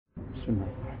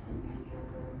Bismillah.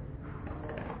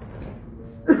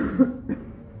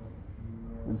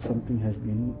 When something has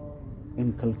been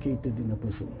inculcated in a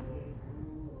person,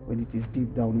 when it is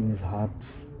deep down in his heart,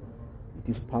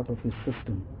 it is part of his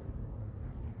system,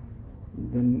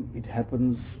 then it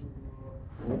happens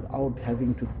without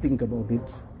having to think about it,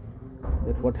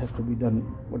 that what has to be done,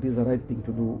 what is the right thing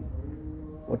to do,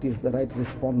 what is the right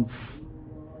response.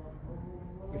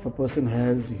 If a person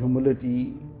has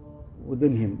humility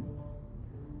within him,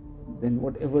 then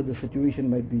whatever the situation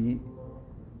might be,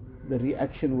 the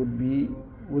reaction would be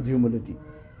with humility.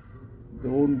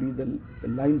 There won't be the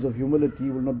lines of humility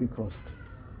will not be crossed.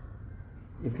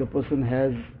 If the person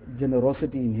has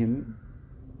generosity in him,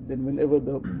 then whenever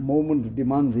the moment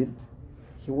demands it,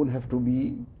 he won't have to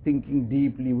be thinking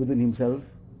deeply within himself.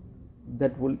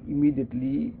 That will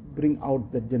immediately bring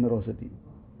out that generosity.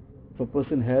 If a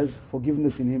person has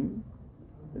forgiveness in him,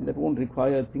 then that won't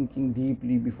require thinking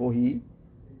deeply before he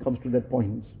comes to that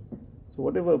point. So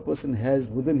whatever a person has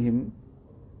within him,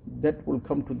 that will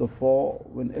come to the fore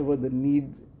whenever the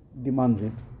need demands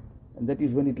it. And that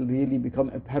is when it will really become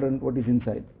apparent what is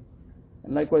inside.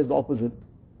 And likewise the opposite.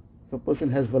 If a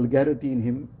person has vulgarity in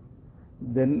him,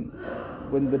 then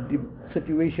when the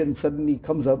situation suddenly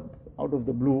comes up out of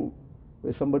the blue,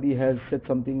 where somebody has said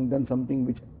something, done something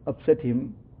which upset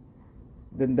him,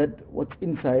 then that what's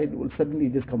inside will suddenly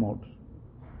just come out.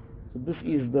 So this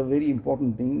is the very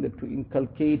important thing, that to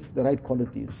inculcate the right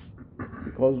qualities.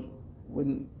 Because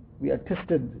when we are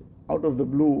tested out of the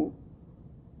blue,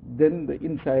 then the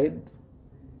inside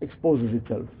exposes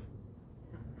itself.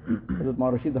 Hazrat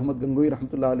Maulana Rashid Ahmad Gangohi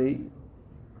Rahmatullah Alayhi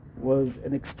was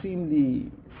an extremely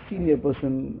senior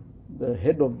person, the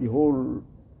head of the whole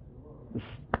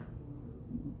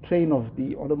train of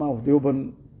the ulama of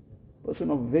Deoband,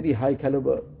 person of very high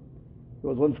caliber. He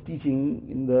was once teaching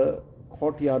in the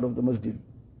courtyard of the masjid,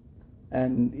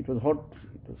 and it was hot,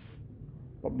 it was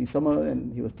probably summer,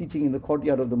 and he was teaching in the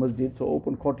courtyard of the masjid, so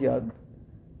open courtyard,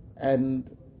 and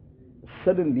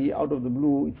suddenly out of the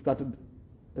blue it started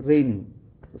raining.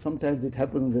 So sometimes it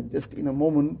happens that just in a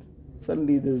moment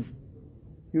suddenly there's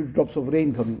huge drops of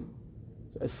rain coming.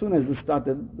 So as soon as this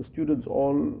started, the students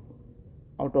all,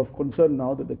 out of concern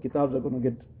now that the kitabs are going to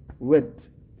get wet,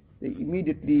 they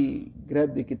immediately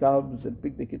grabbed the kitabs and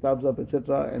picked the kitabs up,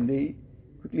 etc., and they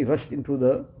quickly rushed into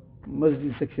the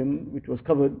masjid section, which was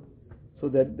covered, so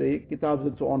that the kitabs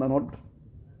and so on are not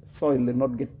soiled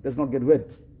and does not get wet.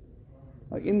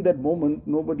 Now, in that moment,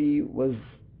 nobody was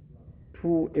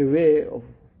too aware of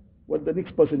what the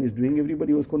next person is doing.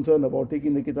 Everybody was concerned about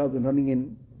taking the kitabs and running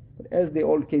in. But as they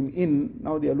all came in,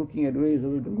 now they are looking at ways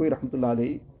of Gangohi Rahmatullah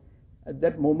Alayhi. At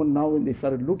that moment now, when they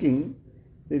started looking,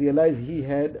 they realized he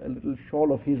had a little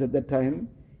shawl of his at that time.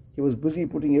 He was busy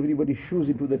putting everybody's shoes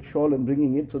into that shawl and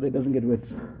bringing it so that it doesn't get wet.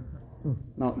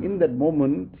 Now in that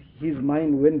moment, his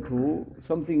mind went to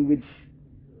something which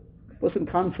a person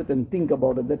can't sit and think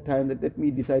about at that time, that let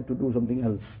me decide to do something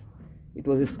else. It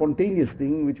was a spontaneous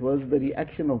thing, which was the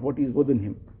reaction of what is within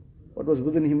him. What was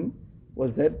within him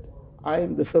was that I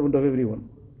am the servant of everyone.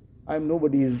 I am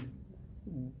nobody's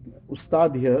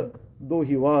ustad here, though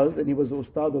he was, and he was the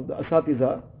ustad of the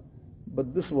asatiza,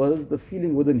 but this was the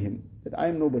feeling within him, that I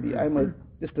am nobody, I am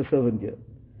just a servant here.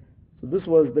 So this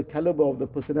was the caliber of the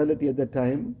personality at that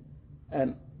time,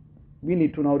 and we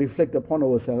need to now reflect upon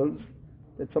ourselves,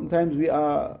 that sometimes we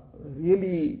are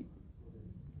really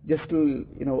just still,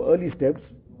 early steps,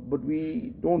 but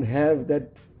we don't have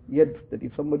that yet, that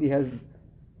if somebody has,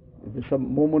 if there's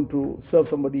some moment to serve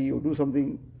somebody or do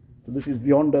something, so this is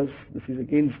beyond us, this is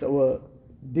against our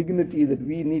dignity, that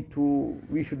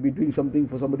we should be doing something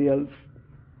for somebody else.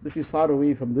 This is far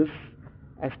away from this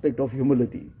aspect of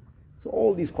humility. So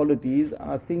all these qualities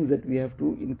are things that we have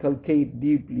to inculcate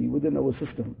deeply within our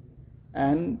system.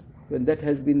 And when that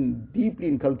has been deeply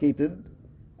inculcated,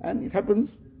 and it happens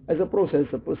as a process,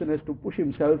 a person has to push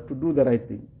himself to do the right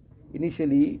thing.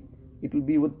 Initially, it will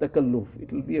be with takalluf.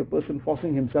 It will be a person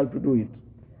forcing himself to do it,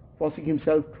 forcing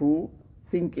himself to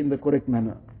think in the correct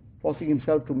manner, forcing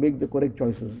himself to make the correct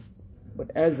choices. But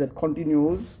as that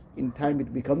continues, in time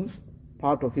it becomes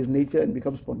part of his nature and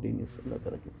becomes spontaneous. Allah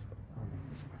Ta'ala.